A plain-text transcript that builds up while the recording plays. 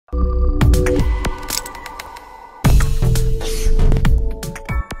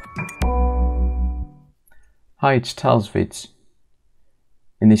Hi, it's Talsvids.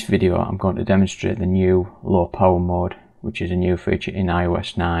 In this video I'm going to demonstrate the new low power mode, which is a new feature in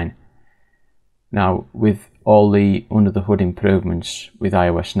iOS 9. Now, with all the under the hood improvements with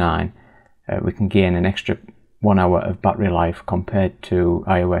iOS 9, we can gain an extra 1 hour of battery life compared to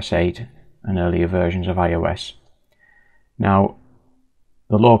iOS 8 and earlier versions of iOS. Now,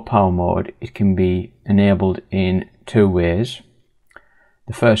 the low power mode, it can be enabled in two ways.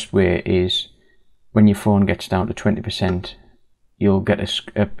 The first way is when your phone gets down to 20%, you'll get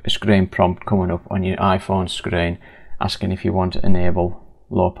a screen prompt coming up on your iPhone screen asking if you want to enable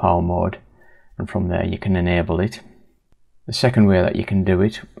low power mode, and from there you can enable it. The second way that you can do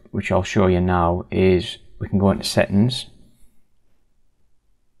it, which I'll show you now, is we can go into settings.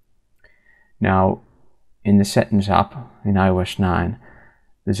 Now, in the settings app in iOS 9,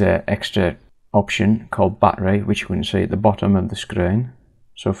 there's an extra option called battery, which you can see at the bottom of the screen.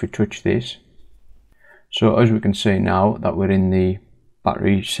 So if we touch this, so as we can see now that we're in the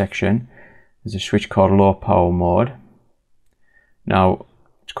battery section, there's a switch called low power mode. Now,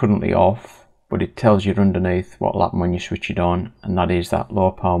 it's currently off, but it tells you underneath what will happen when you switch it on, and that is that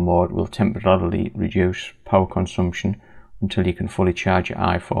low power mode will temporarily reduce power consumption until you can fully charge your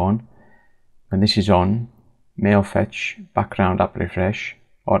iPhone. When this is on, mail fetch, background app refresh,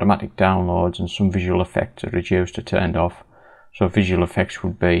 automatic downloads and some visual effects are reduced or turned off. So visual effects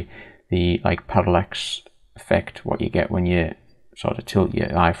would be the parallax effect, what you get when you sort of tilt your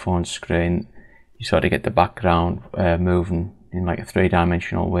iPhone screen. You sort of get the background moving in like a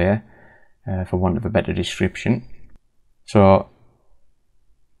three-dimensional way, for want of a better description. So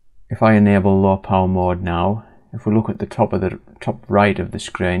if I enable low power mode now, if we look at the top right of the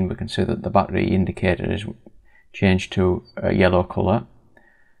screen, we can see that the battery indicator is changed to a yellow colour.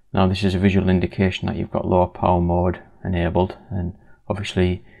 Now this is a visual indication that you've got low power mode enabled, and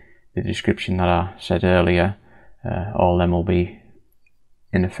obviously the description that I said earlier, all them will be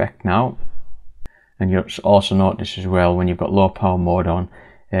in effect now. And you'll also notice as well, when you've got low power mode on,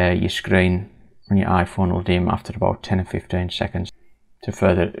 your screen on your iPhone will dim after about 10 or 15 seconds to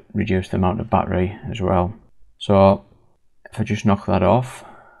further reduce the amount of battery as well. So if I just knock that off,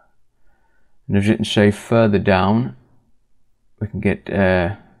 and as you can see further down, we can get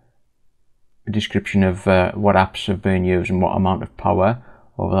a description of what apps have been used and what amount of power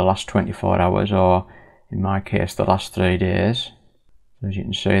over the last 24 hours, or in my case the last 3 days, as you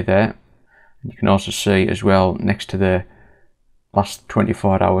can see there. And you can also see as well, next to the last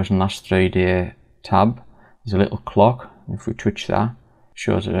 24 hours and last 3 day tab, there's a little clock. If we touch that, it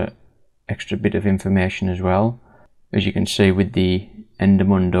shows an extra bit of information as well. As you can see with the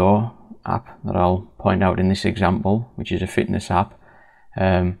Endomondo app that I'll point out in this example, which is a fitness app,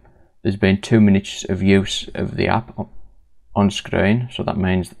 there's been 2 minutes of use of the app on screen, so that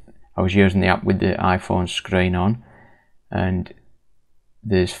means I was using the app with the iPhone screen on, and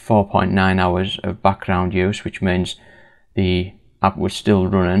there's 4.9 hours of background use, which means the app was still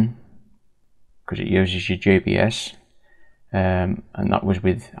running because it uses your GPS, and that was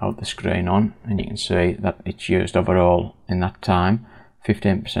without the screen on, and you can see that it's used overall in that time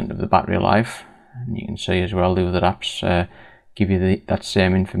 15% of the battery life. And you can see as well the other apps give you that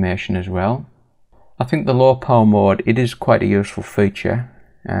same information as well. I think the low power mode, it is quite a useful feature.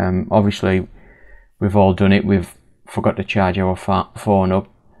 Obviously we've all done it. We've forgot to charge our phone up,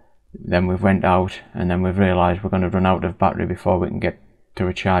 then we've went out, and then we've realised we're going to run out of battery before we can get to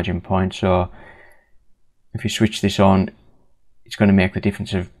a charging point. So if you switch this on, it's going to make the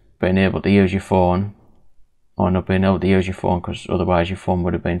difference of being able to use your phone or not being able to use your phone, because otherwise your phone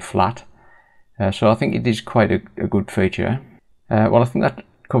would have been flat. So I think it is quite a good feature. Well, I think that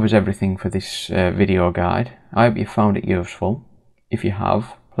covers everything for this video guide. I hope you found it useful. If you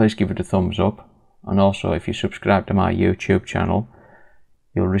have, please give it a thumbs up, and also if you subscribe to my YouTube channel,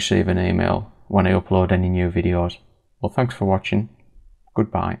 you'll receive an email when I upload any new videos. Well, thanks for watching.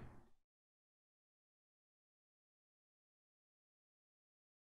 Goodbye.